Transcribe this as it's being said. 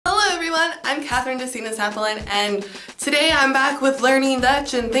everyone, I'm Catherine Sapelin, and today I'm back with learning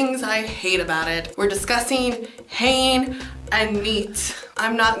Dutch and things I hate about it. We're discussing Geen and Niet.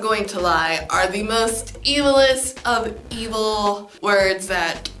 I'm not going to lie, are the most evilest of evil words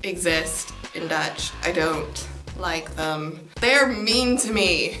that exist in Dutch. I don't like them. They're mean to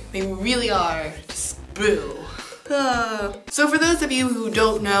me. They really are. Just boo. So for those of you who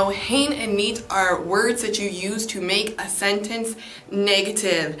don't know, Geen and Niet are words that you use to make a sentence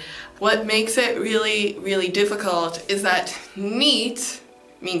negative. What makes it really, really difficult is that niet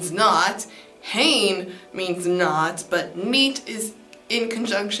means not, Geen means not, but niet is in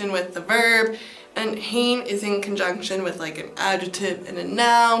conjunction with the verb, and Geen is in conjunction with like an adjective and a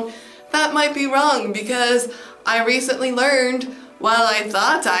noun. That might be wrong because I recently learned while I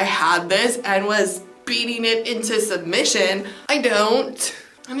thought I had this and was beating it into submission, I don't.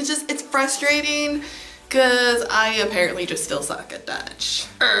 And it's frustrating because I apparently just still suck at Dutch.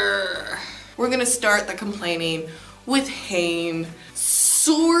 We're gonna start the complaining with Geen.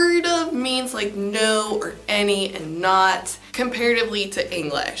 Sort of means like no or any and not comparatively to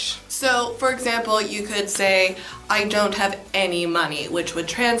English. So for example, you could say, I don't have any money, which would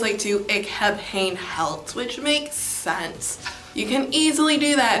translate to ik heb geen geld, which makes sense. You can easily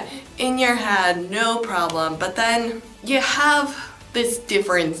do that in your head, no problem, but then you have this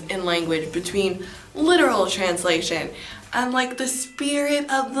difference in language between literal translation and like the spirit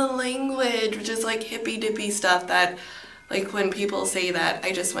of the language, which is like hippy-dippy stuff that, like when people say that,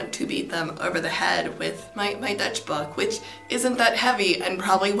 I just want to beat them over the head with my Dutch book, which isn't that heavy and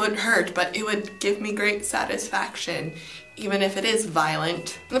probably wouldn't hurt, but it would give me great satisfaction, even if it is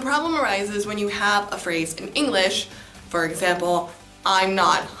violent. And the problem arises when you have a phrase in English, for example, I'm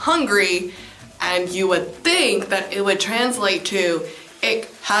not hungry, and you would think that it would translate to ik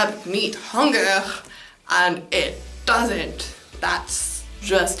heb niet honger, and it doesn't. That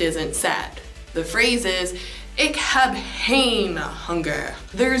just isn't said. The phrase is ik heb geen honger.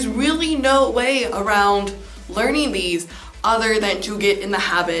 There's really no way around learning these other than to get in the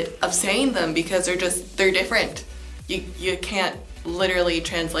habit of saying them because they're different. You can't literally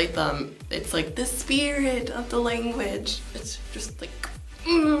translate them. It's like the spirit of the language. It's just like,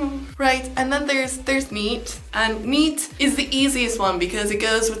 right? And then there's niet, and niet is the easiest one because it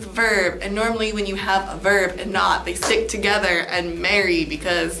goes with the verb, and normally when you have a verb and not, they stick together and marry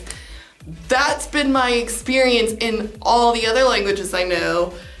because that's been my experience in all the other languages I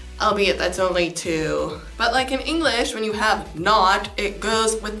know, albeit that's only 2. But like in English, when you have not, it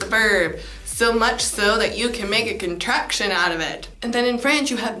goes with the verb. So much so that you can make a contraction out of it. And then in French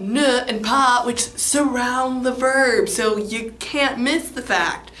you have ne and pas, which surround the verb, so you can't miss the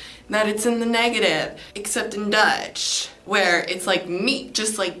fact that it's in the negative, except in Dutch, where it's like niet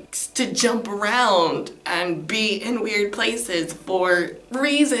just likes to jump around and be in weird places for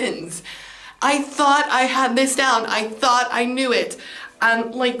reasons. I thought I had this down, I thought I knew it,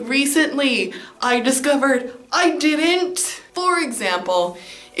 and like recently I discovered I didn't. For example,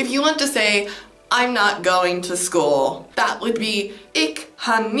 if you want to say, I'm not going to school, that would be ik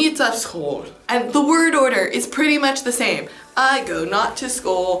ga niet naar school. And the word order is pretty much the same. I go not to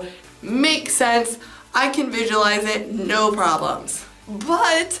school, makes sense, I can visualize it, no problems.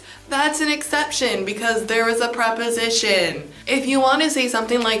 But that's an exception because there is a preposition. If you want to say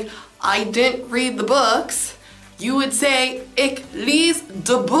something like, I didn't read the books, you would say, ik lees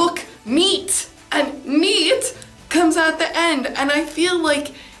de boek niet. And niet comes at the end, and I feel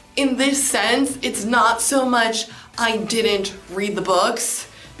like in this sense it's not so much I didn't read the books,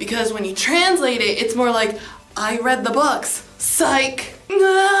 because when you translate it it's more like I read the books, psych.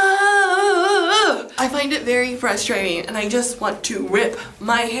 I find it very frustrating and I just want to rip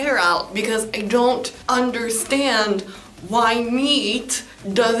my hair out because I don't understand why niet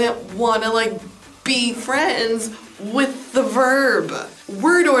doesn't want to like be friends with the verb.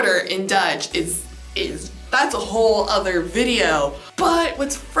 Word order in Dutch is that's a whole other video. But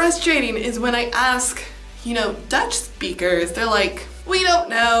what's frustrating is when I ask, Dutch speakers, they're like, we don't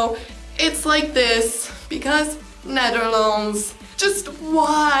know, it's like this, because Netherlands. Just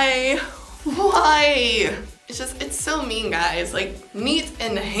why? Why? It's so mean, guys. Like, niet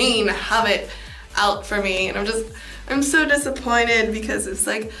and Geen have it out for me, and I'm so disappointed because it's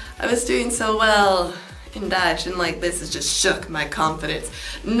like, I was doing so well in Dutch, and like this has just shook my confidence.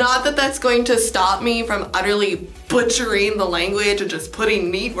 Not that that's going to stop me from utterly butchering the language and just putting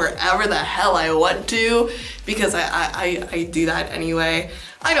niet wherever the hell I want to, because I do that anyway.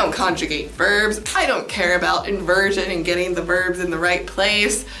 I don't conjugate verbs. I don't care about inversion and getting the verbs in the right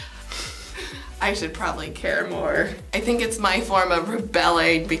place. I should probably care more. I think it's my form of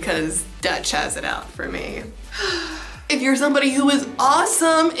rebelling because Dutch has it out for me. If you're somebody who is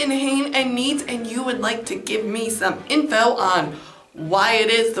awesome in Geen and Niet and you would like to give me some info on why it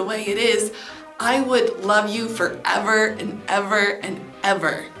is the way it is, I would love you forever and ever and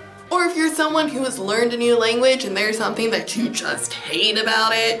ever. Or if you're someone who has learned a new language and there's something that you just hate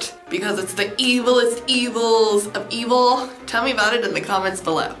about it because it's the evilest evils of evil, tell me about it in the comments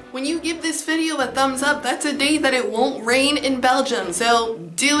below. When you give this video a thumbs up, that's a day that it won't rain in Belgium, so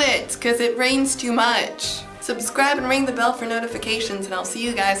do it, because it rains too much. Subscribe and ring the bell for notifications, and I'll see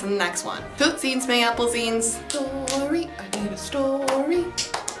you guys in the next one. Tootsies, my apple zines. Story, I need a story.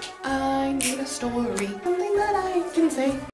 I need a story. Something that I can say.